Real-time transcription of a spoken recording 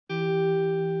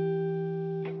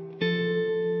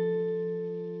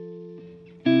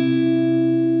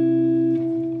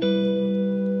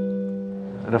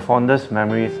fondest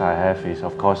memories I have is,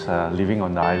 of course, living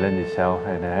on the island itself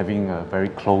and having a very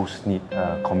close-knit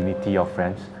community of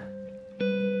friends.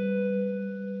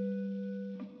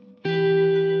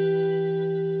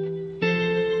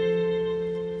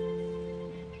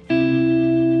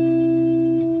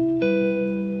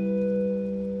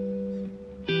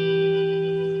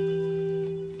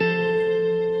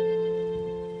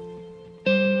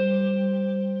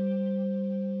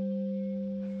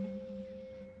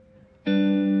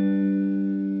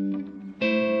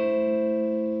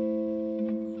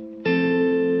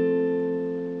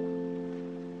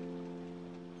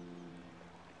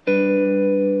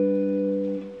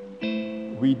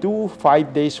 We do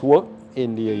 5 days work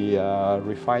in the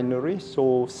refinery,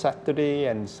 so Saturday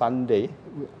and Sunday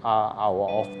are our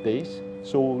off days.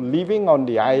 So living on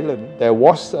the island, there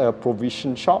was a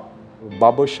provision shop,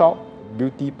 barber shop,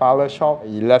 beauty parlor shop,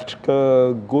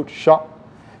 electrical goods shop,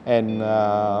 and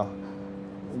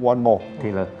one more.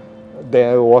 Tailor.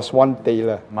 There was one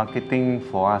tailor. Marketing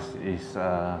for us is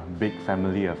a big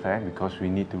family affair because we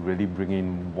need to really bring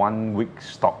in 1 week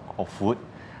stock of food.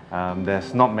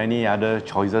 There's not many other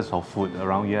choices of food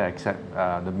around here except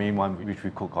the main one which we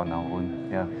cook on our own.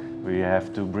 Yeah, we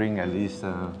have to bring at least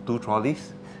 2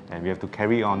 trolleys, and we have to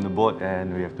carry on the boat,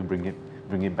 and we have to bring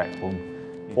it back home.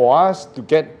 For us to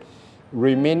get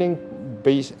remaining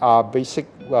basic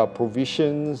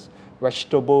provisions,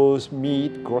 vegetables,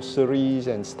 meat, groceries,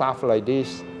 and stuff like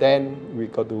this, then we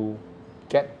got to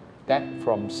get that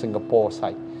from Singapore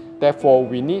side. Therefore,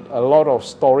 we need a lot of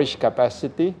storage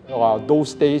capacity.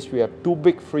 Those days, we have 2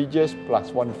 big fridges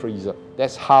plus 1 freezer.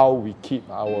 That's how we keep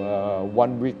our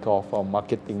 1 week of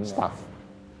marketing stuff.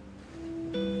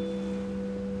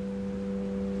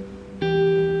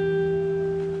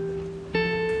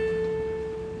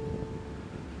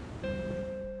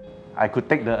 I could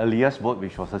take the earliest boat,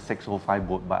 which was a 6:05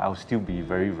 boat, but I'll still be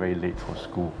very, very late for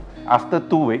school. After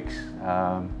 2 weeks,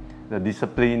 the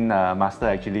discipline master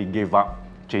actually gave up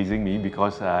chasing me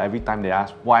because every time they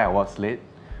asked why I was late,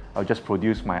 I'll just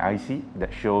produce my IC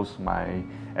that shows my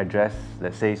address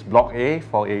that says Block A,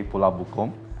 4A, Pulau,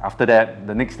 Bukom. After that,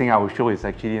 the next thing I will show is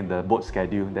actually in the boat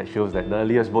schedule that shows that the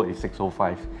earliest boat is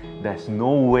 6:05. There's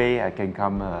no way I can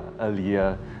come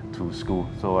earlier to school.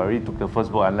 So I already took the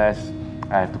first boat unless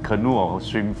I have to canoe or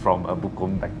swim from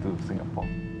Bukom back to Singapore.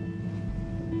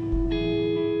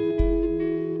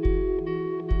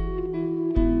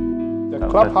 The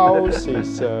clubhouse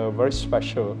is very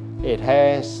special. It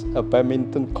has a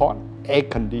badminton court,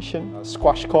 air-conditioned, a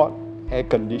squash court,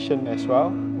 air-conditioned as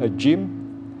well, a gym,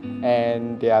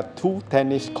 and there are 2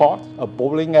 tennis courts, a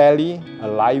bowling alley, a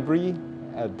library,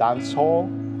 a dance hall,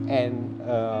 and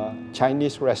a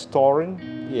Chinese restaurant.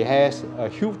 It has a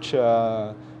huge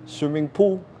swimming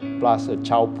pool plus a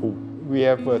child pool. We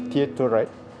have a theaterette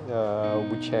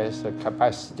which has a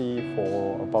capacity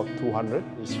for about 200.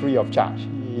 It's free of charge.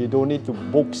 You don't need to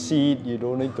book seat, you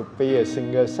don't need to pay a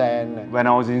single cent. When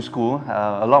I was in school,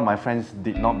 a lot of my friends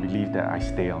did not believe that I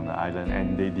stay on the island,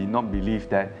 and they did not believe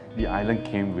that the island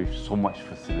came with so much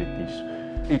facilities.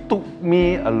 It took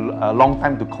me a long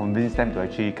time to convince them to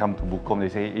actually come to Bukom. They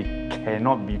say it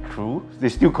cannot be true. They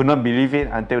still could not believe it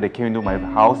until they came into my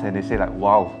house and they say like,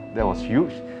 wow, that was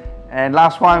huge. And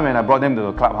last one, when I brought them to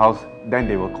the clubhouse, then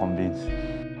they were convinced.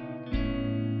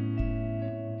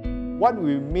 What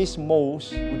we miss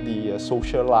most with the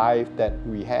social life that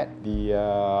we had, the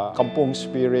kampong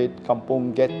spirit,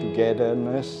 kampong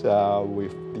get-togetherness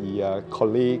with the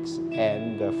colleagues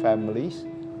and the families,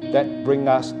 that bring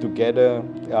us together.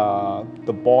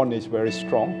 The bond is very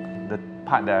strong. The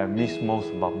part that I miss most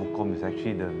about Bukom is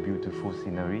actually the beautiful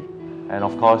scenery, and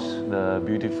of course the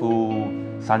beautiful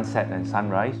sunset and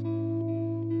sunrise.